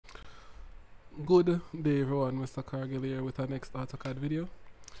Good day everyone, Mr. Cargill here with our next AutoCAD video.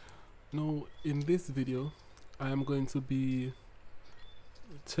 Now in this video I am going to be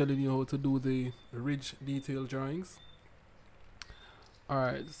telling you how to do the ridge detail drawings.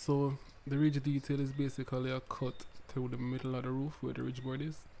 Alright, so the ridge detail is basically a cut through the middle of the roof where the ridge board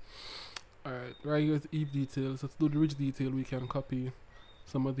is. Alright, right here is eave detail. So to do the ridge detail we can copy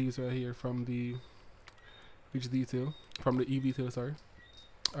some of these right here from the ridge detail, from the eave detail, sorry.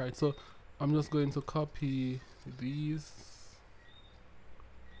 Alright, so I'm just going to copy these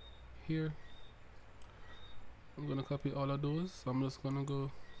here. I'm gonna copy all of those. So I'm just gonna go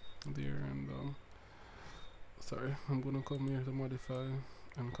there and sorry, I'm gonna come here to modify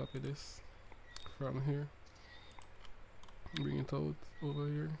and copy this from here. Bring it out over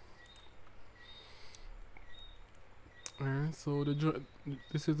here. Alright, so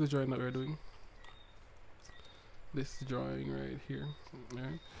this is the drawing that we're doing. This drawing right here.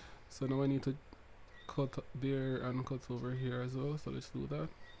 Alright. So now I need to cut there and cut over here as well, so let's do that.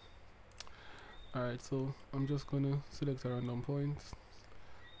 Alright, so I'm just gonna select a random point,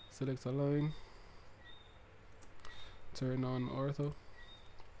 select a line, turn on ortho.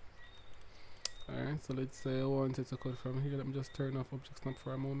 Alright, so let's say I wanted to cut from here. Let me just turn off object snap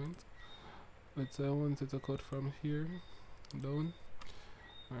for a moment. Let's say I wanted to cut from here down.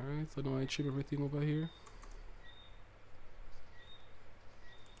 Alright, so now I trim everything over here.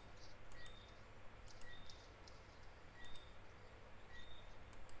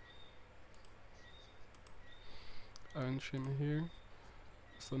 And trim here.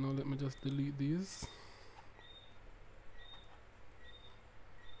 So now let me just delete these.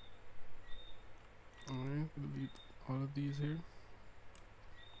 Alright, delete all of these here.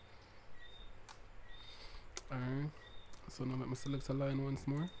 Alright, so now let me select a line once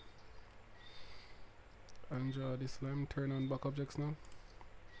more and draw this line. Turn on back objects now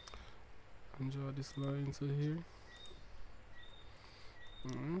and draw this line to here.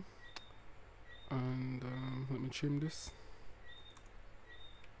 Alright, and let me trim this.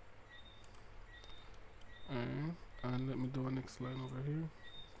 Alright, and let me do a next line over here.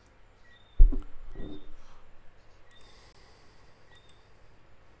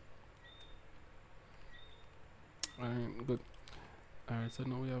 Alright, good. Alright, so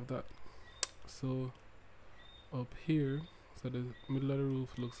now we have that. So up here, so the middle of the roof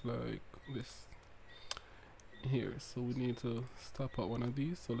looks like this here. So we need to stop at one of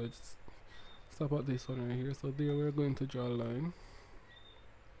these. So let's stop at this one right here. So there we're going to draw a line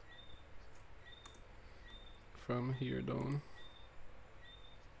from here down.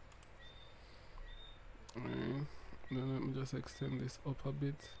 Alright, then let me just extend this up a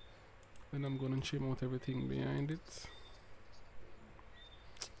bit. Then I'm going to trim out everything behind it.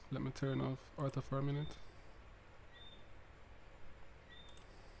 Let me turn off ortho for a minute.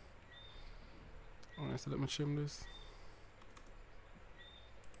 Alright, so let me trim this.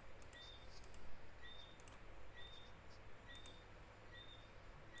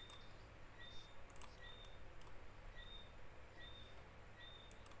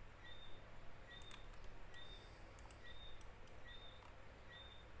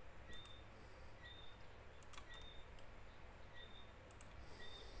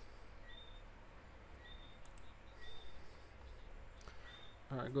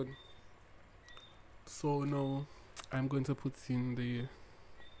 Alright, good. So now I'm going to put in the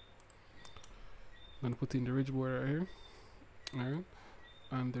ridge board right here. Alright,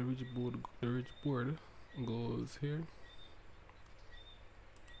 and the ridge board goes here.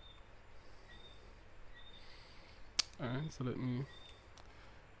 Alright, so let me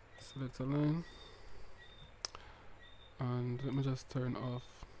select a line and let me just turn off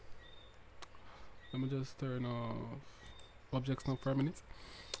objects now for a minute.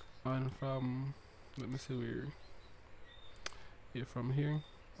 And from, let me see where, yeah, from here,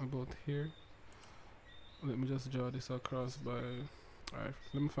 about here, let me just draw this across by, alright,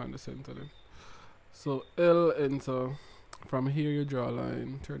 let me find the center then. So L, enter. From here you draw a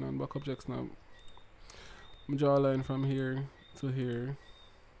line, turn on back objects now. Draw a line from here to here.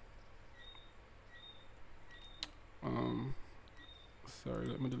 Sorry,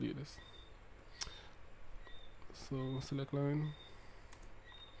 let me delete this. So select line,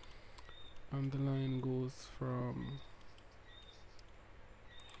 and the line goes from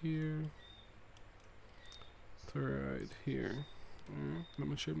here to right here. Let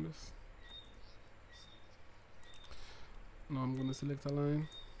me trim this. Now I'm going to select a line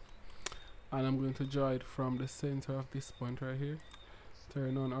and I'm going to draw it from the center of this point right here.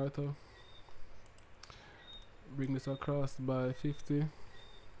 Turn on ortho, bring this across by 50,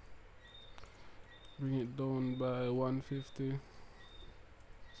 bring it down by 150,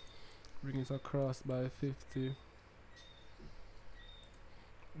 Bring it across by 50.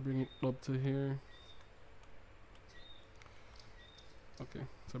 Bring it up to here. Okay,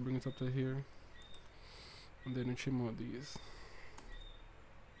 so bring it up to here. And then we trim out these.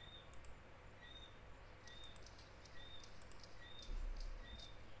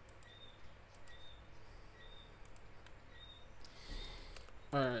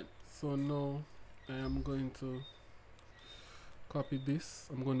 Alright, so now I am going to copy this.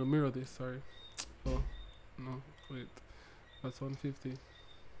 I'm going to mirror this, sorry. Oh, no, wait. That's 150.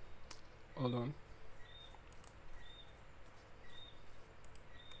 Hold on.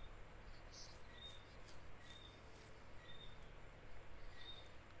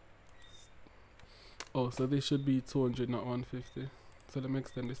 Oh, so this should be 200, not 150. So let me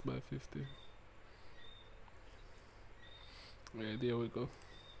extend this by 50. Yeah, there we go.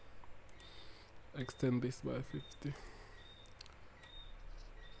 Extend this by 50.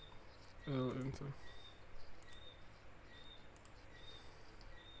 Enter.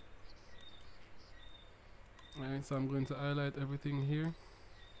 Alright, so I'm going to highlight everything here.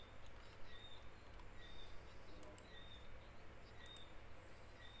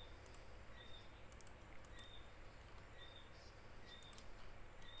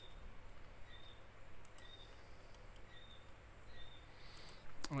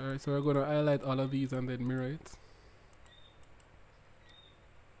 Alright, so we're going to highlight all of these and then mirror it.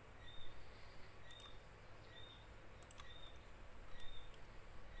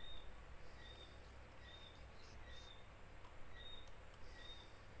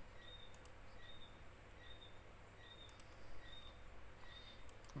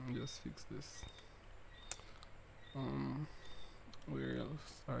 And just fix this. Where else?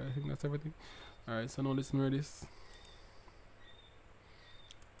 Alright, I think that's everything. Alright, so now let's mirror this.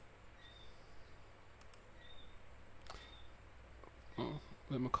 Oh,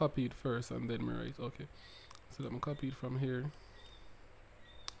 let me copy it first and then mirror it. Okay, so let me copy it from here.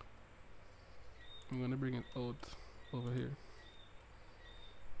 I'm gonna bring it out over here.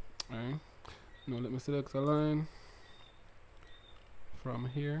 Alright, now let me select a line from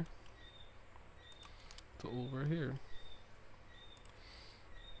here to over here.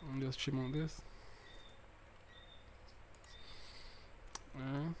 And just trim on this.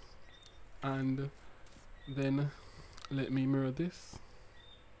 And then let me mirror this.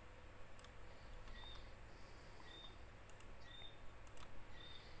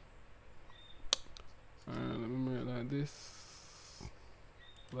 Let me mirror it like this.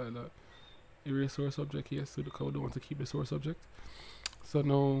 Like that. Erase source object, yes, so the code don't want to keep the source object. So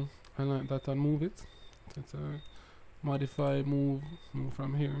now I like that and move it. Let's modify, move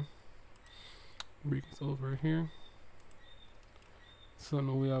from here. Bring it over here. So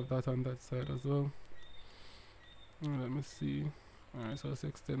now we have that on that side as well. Let me see. Alright, so let's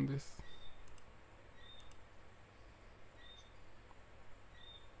extend this.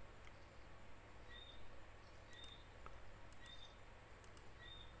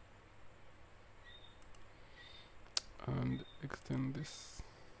 And extend this.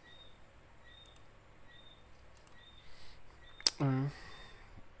 And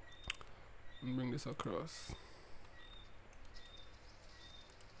bring this across.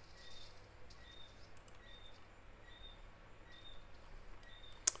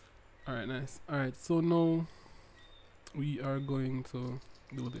 Alright, nice. Alright, so now we are going to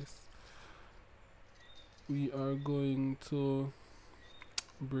do this. We are going to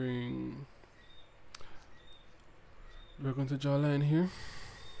bring, we're going to draw a line here.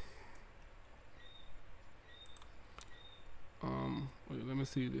 Wait, let me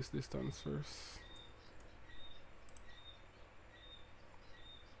see this distance first.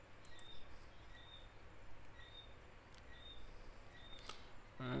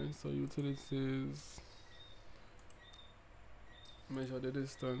 Alright, so utilities, measure the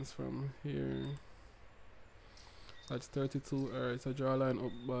distance from here. That's 32. Alright, so draw a line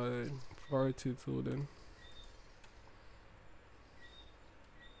up by 42 then.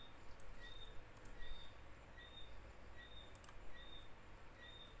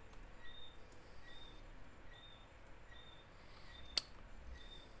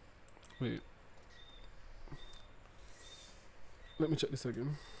 Wait. Let me check this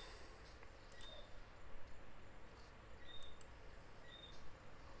again.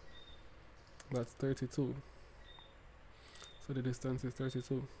 That's 32. So the distance is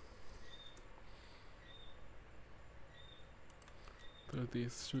 32. So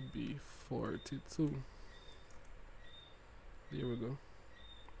this should be 42. There we go.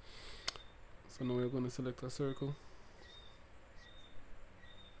 So now we're going to select a circle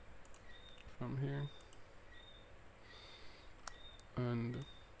from here and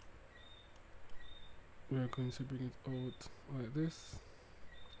we are going to bring it out like this.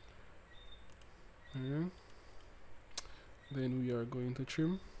 Alright. Then we are going to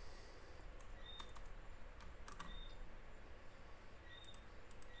trim.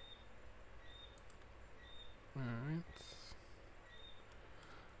 Alright.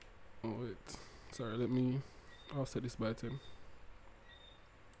 Oh wait, sorry, let me offset this by 10.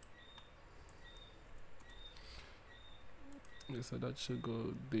 Okay, so that should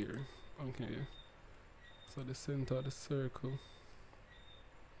go there. Okay, so the center of the circle,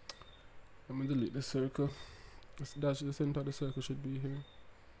 let me delete the circle. The center of the circle should be here.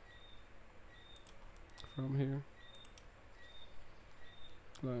 From here,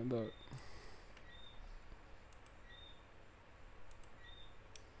 like that.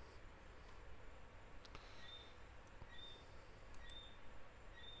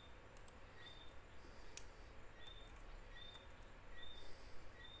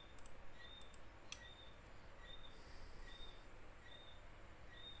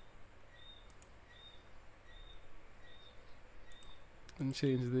 And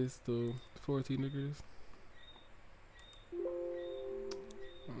change this to 14 degrees.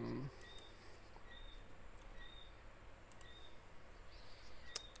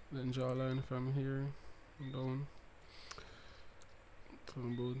 Then draw a line from here down to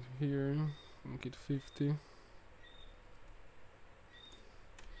about here, make it 50.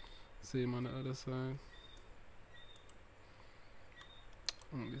 Same on the other side.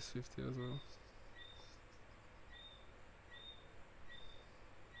 Make this 50 as well.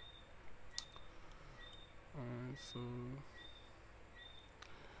 Alright, so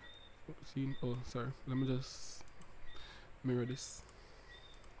see, oh sorry, let me just mirror this.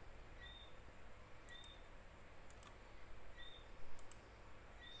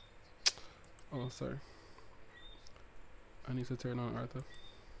 Oh sorry, I need to turn on Arthur.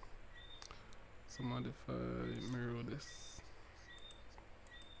 So modify mirror this.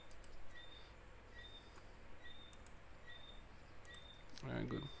 Alright,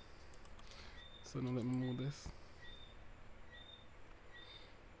 good. So now let me move this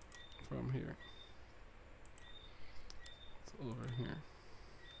from here to over here.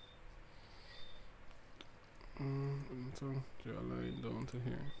 And so draw a line down to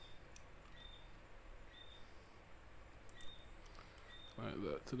here. Like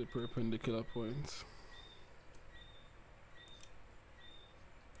that to the perpendicular point.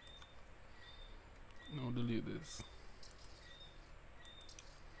 Now delete this.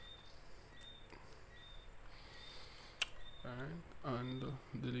 Alright, and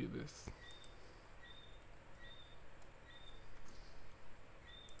delete this.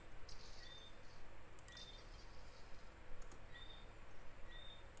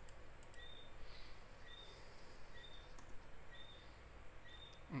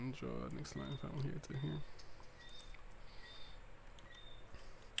 And draw a next line from here to here.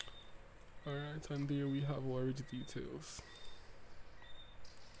 Alright, and there we have our ridge details.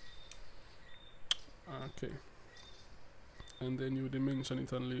 Okay. And then you dimension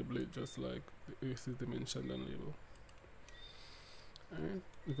it and label it just like the Earth is dimensioned and label. Alright,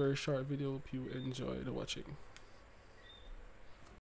 very short video, hope you enjoyed watching.